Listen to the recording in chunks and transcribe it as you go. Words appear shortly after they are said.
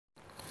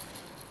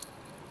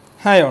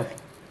Hi all.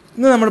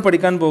 ഇന്ന് നമ്മൾ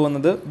പഠിക്കാൻ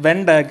പോകുന്നത് വെൻ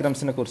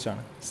ഡയഗ്രാംസിനെ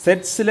കുറിച്ചാണ്.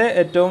 സെറ്റ്സിലെ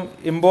ഏറ്റവും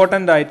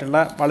ഇമ്പോർട്ടൻ്റ് ആയിട്ടുള്ള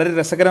വളരെ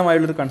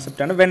രസകരമായുള്ളൊരു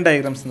കൺസെപ്റ്റാണ് വെൻ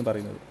ഡയഗ്രാംസ് എന്ന്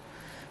പറയുന്നത്.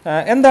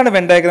 എന്താണ്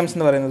വെൻ ഡയഗ്രാംസ്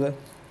എന്ന് പറയുന്നത്?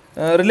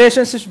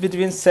 Relationships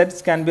between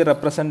sets can be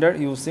represented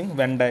using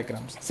when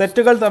diagrams.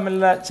 സെറ്റുകൾ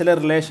തമ്മിലുള്ള ചില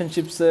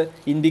റിലേഷൻഷിപ്സ്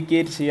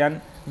ഇൻഡിക്കേറ്റ് ചെയ്യാൻ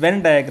വെൻ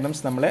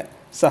ഡയഗ്രാംസ് നമ്മളെ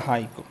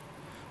സഹായിക്കും.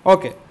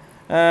 ഓക്കെ,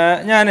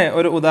 ഞാൻ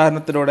ഒരു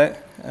ഉദാഹരണത്തിലൂടെ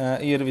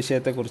ഈ ഒരു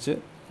വിഷയത്തെക്കുറിച്ച്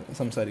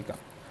സംസാരിക്കാം.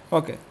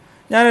 ഓക്കെ,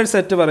 ഞാനൊരു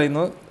സെറ്റ്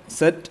പറയുന്നു.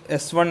 Set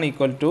S1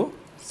 equal to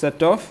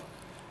set of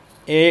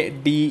A,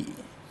 D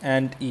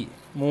and E.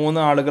 3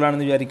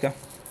 ആളുകളാണെന്ന് വിചാരിക്കാം.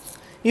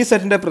 ഈ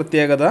സെറ്റിൻ്റെ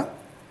പ്രത്യേകത,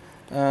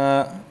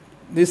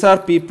 these are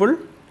people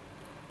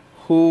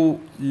who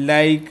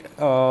like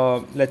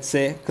let's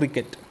say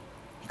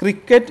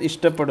cricket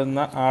ഇഷ്ടപ്പെടുന്ന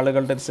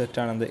ആളുകളുടെ ഒരു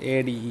സെറ്റാണെന്ത്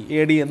ADE.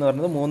 AD എന്ന്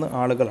പറയുന്നത് 3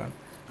 ആളുകളാണ്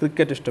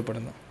ക്രിക്കറ്റ്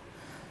ഇഷ്ടപ്പെടുന്നത്.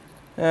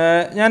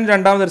 ഞാൻ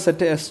രണ്ടാമതൊരു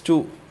സെറ്റ് S2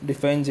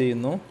 ഡിഫൈൻ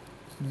ചെയ്യുന്നു.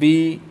 B,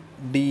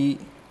 D,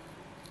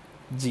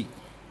 G.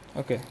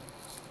 ഓക്കെ,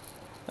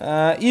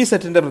 ഈ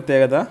സെറ്റിൻ്റെ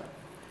പ്രത്യേകത,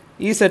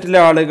 ഈ സെറ്റിലെ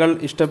ആളുകൾ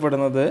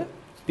ഇഷ്ടപ്പെടുന്നത്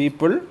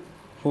people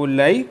who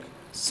like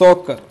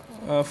soccer,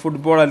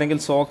 football അല്ലെങ്കിൽ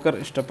സോക്കർ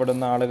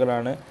ഇഷ്ടപ്പെടുന്ന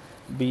ആളുകളാണ്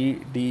B,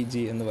 D,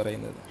 G എന്ന്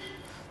പറയുന്നത്.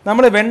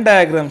 നമ്മൾ വെൻ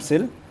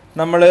ഡയഗ്രാംസിൽ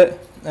നമ്മൾ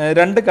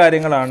 2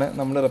 കാര്യങ്ങളാണ്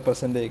നമ്മൾ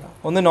റെപ്രസെൻ്റ് ചെയ്യുക.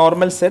 ഒന്ന്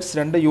normal sets,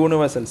 2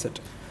 universal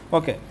set.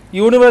 Okay,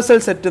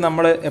 universal set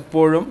നമ്മൾ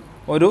എപ്പോഴും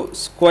ഒരു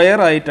സ്ക്വയർ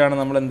ആയിട്ടാണ്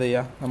നമ്മൾ എന്ത്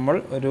ചെയ്യുക, നമ്മൾ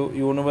ഒരു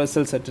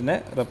യൂണിവേഴ്സൽ സെറ്റിനെ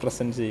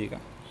റെപ്രസെൻ്റ് ചെയ്യുക.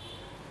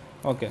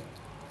 ഓക്കെ,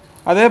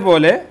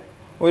 അതേപോലെ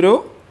ഒരു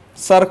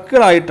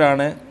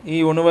സർക്കിളായിട്ടാണ് ഈ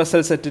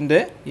യൂണിവേഴ്സൽ സെറ്റിൻ്റെ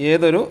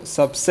ഏതൊരു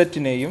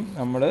സബ്സെറ്റിനെയും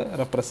നമ്മൾ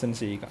റെപ്രസെൻ്റ്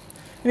ചെയ്യുക.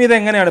 ഇനി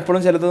ഇതെങ്ങനെയാണ്,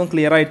 ഇപ്പോഴും ചിലതൊന്നും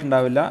ക്ലിയർ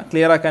ആയിട്ടുണ്ടാവില്ല.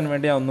 ക്ലിയർ ആക്കാൻ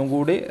വേണ്ടി ഒന്നും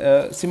കൂടി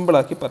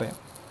സിമ്പിളാക്കി പറയാം.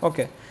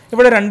 ഓക്കെ,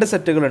 ഇവിടെ 2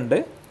 സെറ്റുകളുണ്ട്.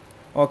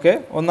 ഓക്കെ,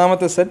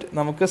 ഒന്നാമത്തെ സെറ്റ്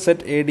നമുക്ക്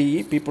set ADE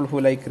people who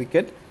like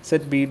cricket,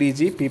 set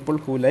BDG people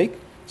who like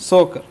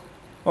soccer.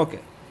 Okay,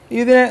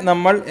 ഇതിനെ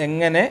നമ്മൾ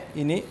എങ്ങനെ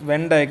ഇനി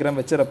വെൻ ഡയഗ്രാം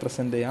വെച്ച്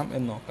റെപ്രസെൻ്റ് ചെയ്യാം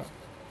എന്ന് നോക്കാം.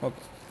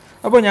 ഓക്കെ,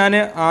 അപ്പോൾ ഞാൻ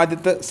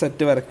ആദ്യത്തെ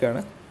സെറ്റ്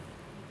വരയ്ക്കുകയാണ്.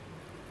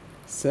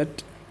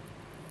 സെറ്റ്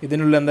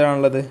ഇതിനുള്ള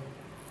എന്താണുള്ളത്?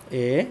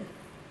 A,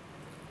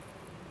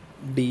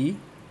 D,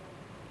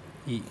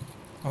 E.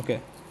 ഓക്കെ,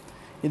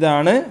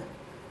 ഇതാണ്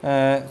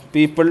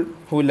people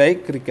who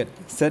like cricket,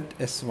 set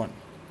S1.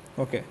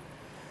 Okay,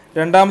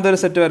 രണ്ടാമതൊരു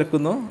സെറ്റ്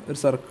വരയ്ക്കുന്നു. ഒരു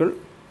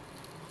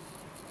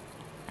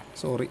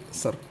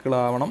സർക്കിൾ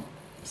ആവണം,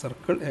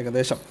 സർക്കിൾ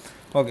ഏകദേശം.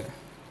 ഓക്കെ,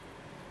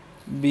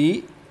 B,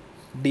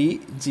 D,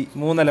 G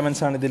 3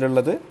 എലമെൻറ്റ്സാണ്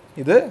ഇതിലുള്ളത്.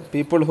 ഇത്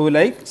പീപ്പിൾ ഹു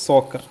ലൈക്ക്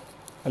സോക്കർ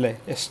അല്ലേ,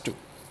 S2.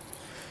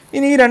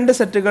 ഇനി ഈ 2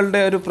 സെറ്റുകളുടെ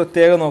ഒരു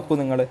പ്രത്യേകത നോക്കൂ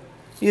നിങ്ങൾ.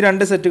 ഈ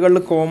 2 സെറ്റുകളിൽ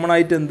കോമൺ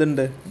ആയിട്ട്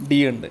എന്തുണ്ട്? D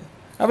ഉണ്ട്.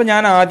 അപ്പോൾ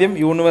ഞാൻ ആദ്യം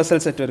യൂണിവേഴ്സൽ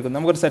സെറ്റ് വരയ്ക്കുന്നു.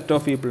 നമുക്കൊരു സെറ്റ്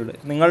ഓഫ് പീപ്പിൾ ഉണ്ട്.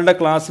 നിങ്ങളുടെ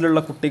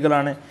ക്ലാസ്സിലുള്ള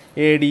കുട്ടികളാണ്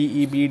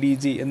ADE,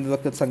 BDG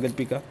എന്നതൊക്കെ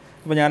സങ്കല്പിക്കുക.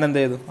 അപ്പോൾ ഞാൻ എന്ത്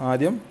ചെയ്തു?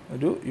 ആദ്യം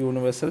ഒരു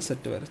യൂണിവേഴ്സൽ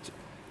സെറ്റ് വരച്ചു.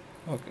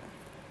 ഓക്കെ,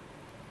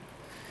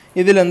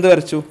 ഇതിൽ എന്ത്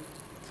വരച്ചു?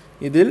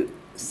 ഇതിൽ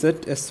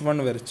സെറ്റ്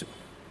S1 വരച്ചു.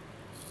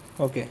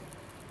 Okay,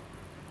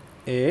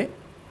 A,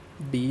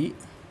 D,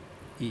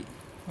 E.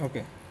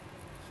 Okay,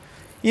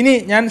 ഇനി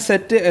ഞാൻ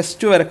സെറ്റ്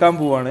S2 വരക്കാൻ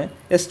പോവുകയാണ്.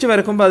 S2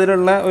 വരക്കുമ്പോൾ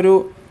അതിലുള്ള ഒരു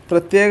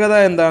പ്രത്യേകത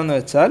എന്താണെന്ന്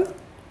വെച്ചാൽ,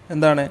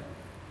 എന്താണ്?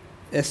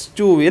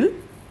 S2-ൽ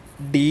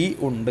D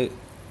ഉണ്ട്.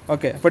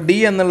 ഓക്കെ, അപ്പോൾ D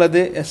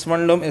എന്നുള്ളത്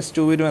S1-ലും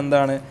S2-ലും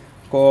എന്താണ്?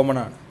 കോമൺ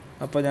ആണ്.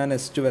 അപ്പോൾ ഞാൻ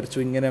S2 വരച്ചു,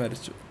 ഇങ്ങനെ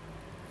വരച്ചു.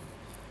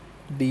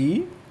 D,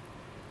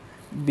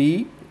 B,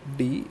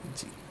 D,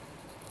 G.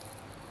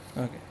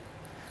 Okay,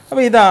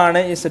 അപ്പോൾ ഇതാണ്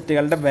ഈ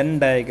സെറ്റുകളുടെ വെൻ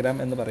ഡയഗ്രാം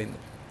എന്ന്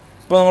പറയുന്നത്.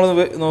 ഇപ്പോൾ നമ്മൾ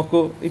നോക്കൂ,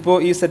 ഇപ്പോൾ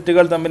ഈ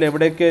സെറ്റുകൾ തമ്മിൽ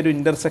എവിടെയൊക്കെ ഒരു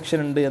ഇൻ്റർസെക്ഷൻ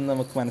ഉണ്ട് എന്ന്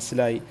നമുക്ക്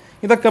മനസ്സിലായി.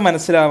 ഇതൊക്കെ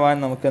മനസ്സിലാവാൻ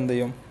നമുക്ക് എന്ത്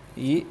ചെയ്യും?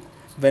 ഈ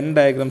വെൻ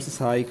ഡയഗ്രാംസ്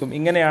സഹായിക്കും.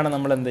 ഇങ്ങനെയാണ്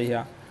നമ്മൾ എന്ത്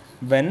ചെയ്യുക?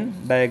 വെൻ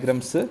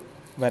ഡയഗ്രാംസ്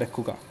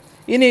വരക്കുക.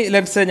 ഇനി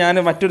ലെറ്റ്സ് ഞാൻ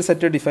മറ്റൊരു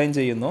സെറ്റ് ഡിഫൈൻ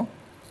ചെയ്യുന്നു.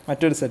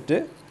 മറ്റൊരു set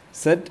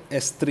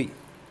S3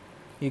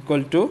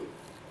 equal to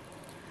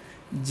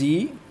G,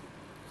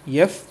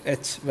 F,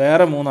 H.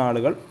 വേറെ 3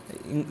 ആളുകൾ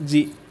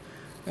G.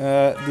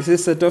 This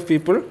is set of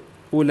people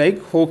who like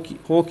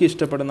hockey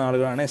ഇഷ്ടപ്പെടുന്ന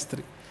ആളുകളാണ്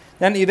S3.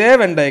 ഞാൻ ഇതേ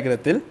വെൻ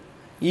ഡയഗ്രത്തിൽ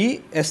ഈ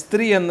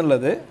S3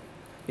 എന്നുള്ളത്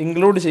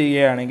ഇൻക്ലൂഡ്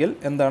ചെയ്യുകയാണെങ്കിൽ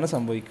എന്താണ്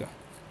സംഭവിക്കുക?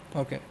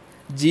 ഓക്കെ,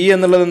 G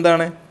എന്നുള്ളത്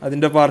എന്താണ്?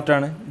 അതിൻ്റെ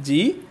പാർട്ടാണ് G.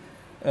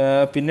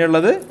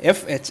 പിന്നെയുള്ളത്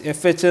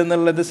FH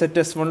എന്നുള്ളത്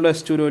സെറ്റ് S1-ലോ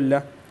S2-ലോ ഇല്ല.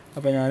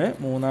 അപ്പോൾ ഞാൻ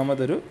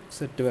മൂന്നാമതൊരു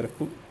സെറ്റ്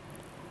വരക്കും,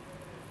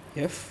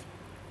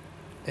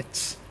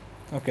 FH.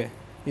 ഓക്കെ,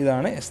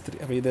 ഇതാണ് S3.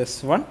 അപ്പോൾ ഇത്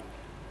S1,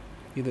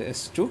 ഇത്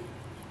S2,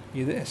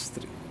 ഇത്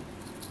S3.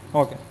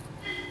 ഓക്കെ,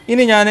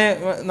 ഇനി ഞാൻ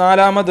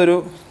 4ാമതൊരു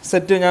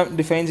സെറ്റ് ഞാൻ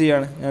ഡിഫൈൻ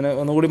ചെയ്യുകയാണ്. ഞാൻ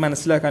ഒന്നുകൂടി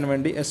മനസ്സിലാക്കാൻ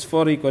വേണ്ടി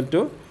S4 equal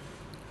to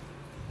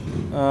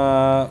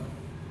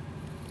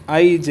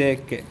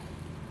IJK.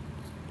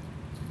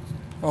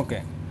 Okay,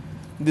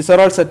 this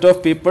are all set of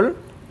people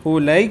who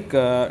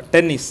like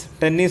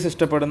tennis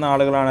ഇഷ്ടപ്പെടുന്ന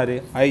ആളുകളാണ് ആര്?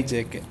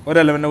 IJK. ഒരു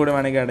എലമെൻ്റ് കൂടി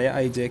വേണമെങ്കിൽ ആഡ് ചെയ്യാം,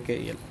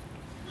 IJKL.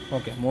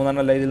 ഓക്കെ, 3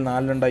 അല്ല, ഇതിൽ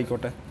 4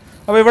 ഉണ്ടായിക്കോട്ടെ.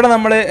 അപ്പോൾ ഇവിടെ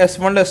നമ്മൾ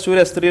S1, S2,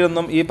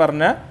 S3-ലൊന്നും ഈ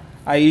പറഞ്ഞ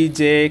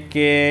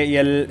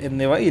IJKL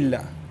എന്നിവ ഇല്ല.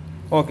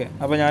 ഓക്കെ,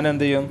 അപ്പോൾ ഞാൻ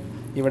എന്ത് ചെയ്യും?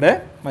 ഇവിടെ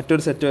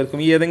മറ്റൊരു സെറ്റ് വരക്കും.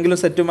 ഈ ഏതെങ്കിലും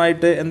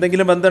സെറ്റുമായിട്ട്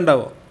എന്തെങ്കിലും ബന്ധം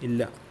ഉണ്ടാവോ?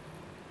 ഇല്ല.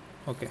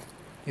 ഓക്കെ,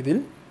 ഇതിൽ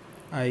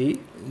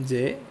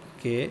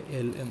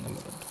IJKL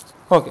എന്നുള്ളതുണ്ട്.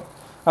 ഓക്കെ,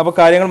 അപ്പോൾ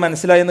കാര്യങ്ങൾ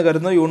മനസ്സിലായി എന്ന്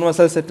കരുതുന്നു.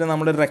 യൂണിവേഴ്സൽ സെറ്റിനെ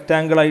നമ്മൾ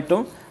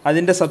റെക്റ്റാങ്കിളായിട്ടും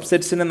അതിൻ്റെ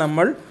സബ്സെറ്റ്സിനെ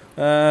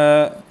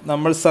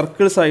നമ്മൾ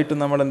സർക്കിൾസ് ആയിട്ടും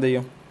നമ്മൾ എന്ത്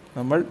ചെയ്യും,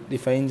 നമ്മൾ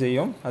ഡിഫൈൻ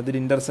ചെയ്യും. അതിൽ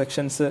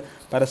ഇൻ്റർസെക്ഷൻസ്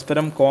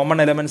പരസ്പരം കോമൺ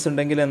എലമെൻറ്റ്സ്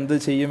ഉണ്ടെങ്കിൽ എന്ത്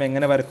ചെയ്യും,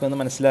 എങ്ങനെ വരക്കുമെന്ന്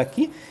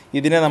മനസ്സിലാക്കി.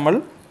 ഇതിനെ നമ്മൾ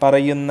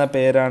പറയുന്ന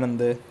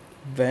പേരാണെന്ത്,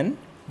 വെൻ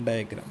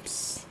ഡയഗ്രാംസ്.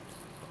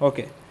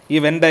 ഓക്കെ, ഈ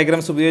വെൻ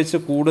ഡയഗ്രാംസ് ഉപയോഗിച്ച്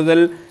കൂടുതൽ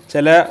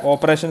ചില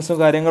ഓപ്പറേഷൻസും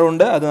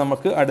കാര്യങ്ങളുണ്ട്. അത്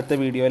നമുക്ക് അടുത്ത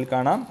വീഡിയോയിൽ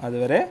കാണാം.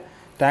 അതുവരെ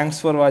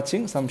താങ്ക്സ് ഫോർ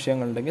വാച്ചിങ്.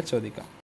 സംശയങ്ങളുണ്ടെങ്കിൽ ചോദിക്കാം.